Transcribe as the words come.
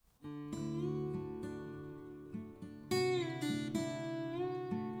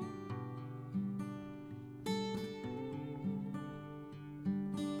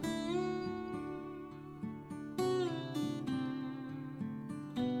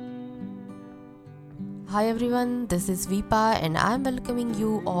Hi everyone, this is Vipa and I'm welcoming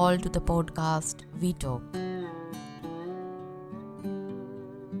you all to the podcast We Talk.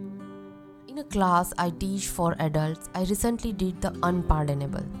 In a class I teach for adults, I recently did the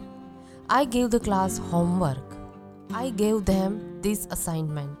unpardonable. I gave the class homework. I gave them this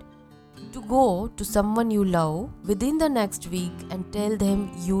assignment to go to someone you love within the next week and tell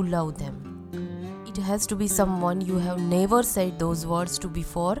them you love them. It has to be someone you have never said those words to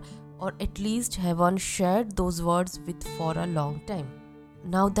before, or at least haven't shared those words with for a long time.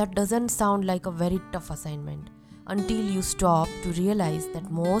 Now that doesn't sound like a very tough assignment until you stop to realize that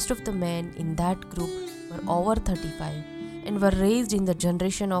most of the men in that group were over 35 and were raised in the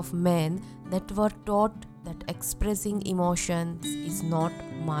generation of men that were taught that expressing emotions is not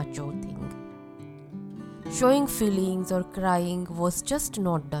macho thing. Showing feelings or crying was just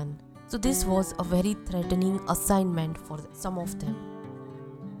not done. So this was a very threatening assignment for some of them.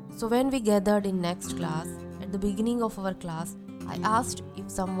 So when we gathered in next class, at the beginning of our class, I asked if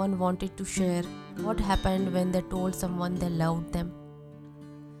someone wanted to share what happened when they told someone they loved them.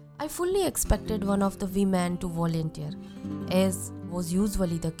 I fully expected one of the women to volunteer, as was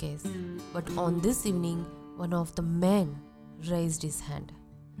usually the case. But on this evening, one of the men raised his hand.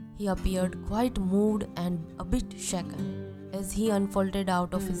 He appeared quite moved and a bit shaken. As he unfolded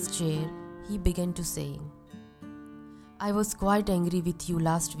out of his chair, he began to say, I was quite angry with you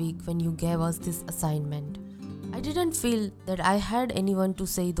last week when you gave us this assignment. I didn't feel that I had anyone to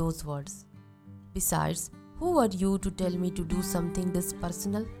say those words. Besides, who were you to tell me to do something this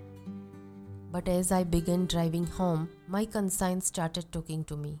personal? But as I began driving home, my conscience started talking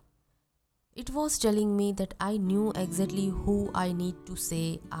to me. It was telling me that I knew exactly who I need to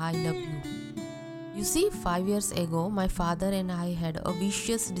say I love you. You see, 5 years ago, my father and I had a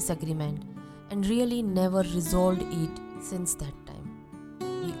vicious disagreement and really never resolved it since that time.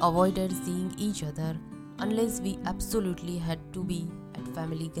 We avoided seeing each other unless we absolutely had to be at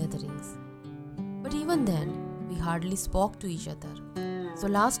family gatherings. But even then, we hardly spoke to each other. So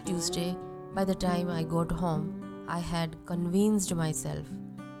last Tuesday, by the time I got home, I had convinced myself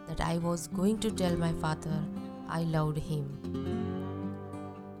that I was going to tell my father I loved him.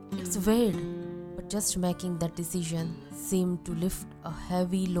 It's weird, but just making that decision seemed to lift a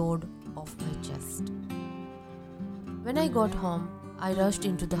heavy load off my chest. When I got home, I rushed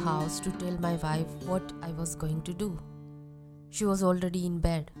into the house to tell my wife what I was going to do. She was already in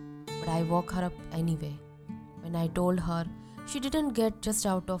bed, but I woke her up anyway. When I told her, she didn't get just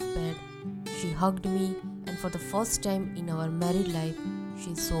out of bed. She hugged me, and for the first time in our married life,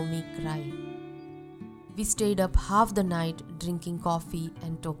 she saw me cry. We stayed up half the night drinking coffee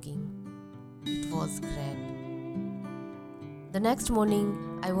and talking. It was great. The next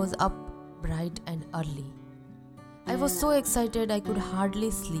morning, I was up bright and early. I was so excited I could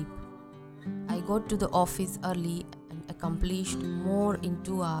hardly sleep. I got to the office early and accomplished more in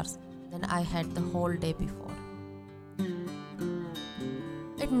 2 hours than I had the whole day before.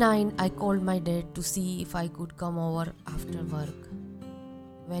 At 9, I called my dad to see if I could come over after work.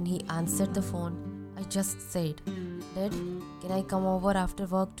 When he answered the phone, I just said, Dad, can I come over after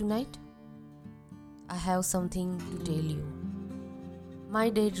work tonight? I have something to tell you. My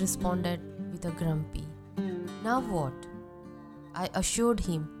dad responded with a grumpy, Now what? I assured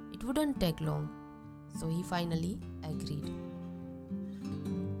him it wouldn't take long, so he finally agreed.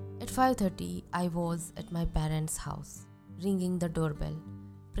 At 5:30, I was at my parents' house, ringing the doorbell,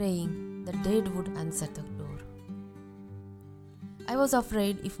 praying that Dad would answer the door. I was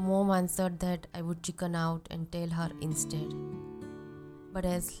afraid if Mom answered that I would chicken out and tell her instead.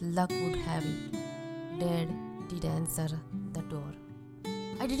 But as luck would have it, Dad did answer the door.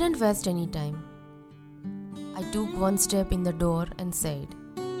 I didn't waste any time. I took one step in the door and said,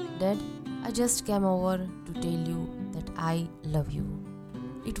 Dad, I just came over to tell you that I love you.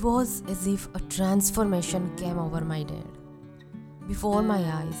 It was as if a transformation came over my dad. Before my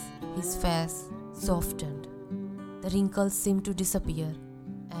eyes, his face softened. The wrinkles seemed to disappear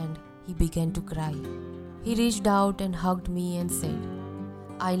and he began to cry. He reached out and hugged me and said,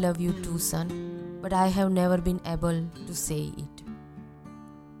 I love you too, son, but I have never been able to say it.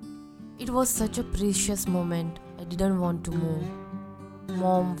 It was such a precious moment, I didn't want to move.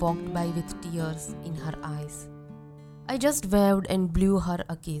 Mom walked by with tears in her eyes. I just waved and blew her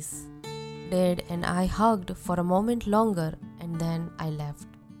a kiss. Dad and I hugged for a moment longer and then I left.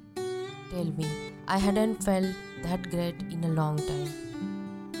 Tell me, I hadn't felt that great in a long time.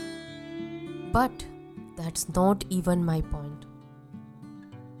 But that's not even my point.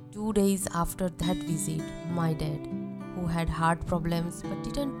 2 days after that visit, my dad, who had heart problems but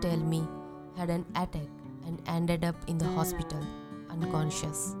didn't tell me, had an attack and ended up in the hospital,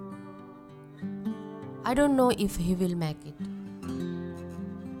 unconscious. I don't know if he will make it.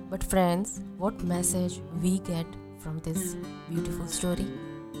 But friends, what message we get from this beautiful story?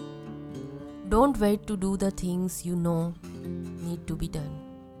 Don't wait to do the things you know need to be done.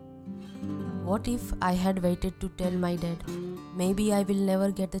 What if I had waited to tell my dad, maybe I will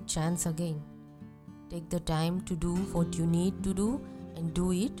never get the chance again? Take the time to do what you need to do and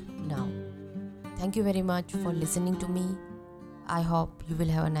do it now. Thank you very much for listening to me. I hope you will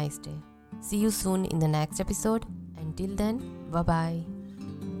have a nice day. See you soon in the next episode. Until then, bye bye.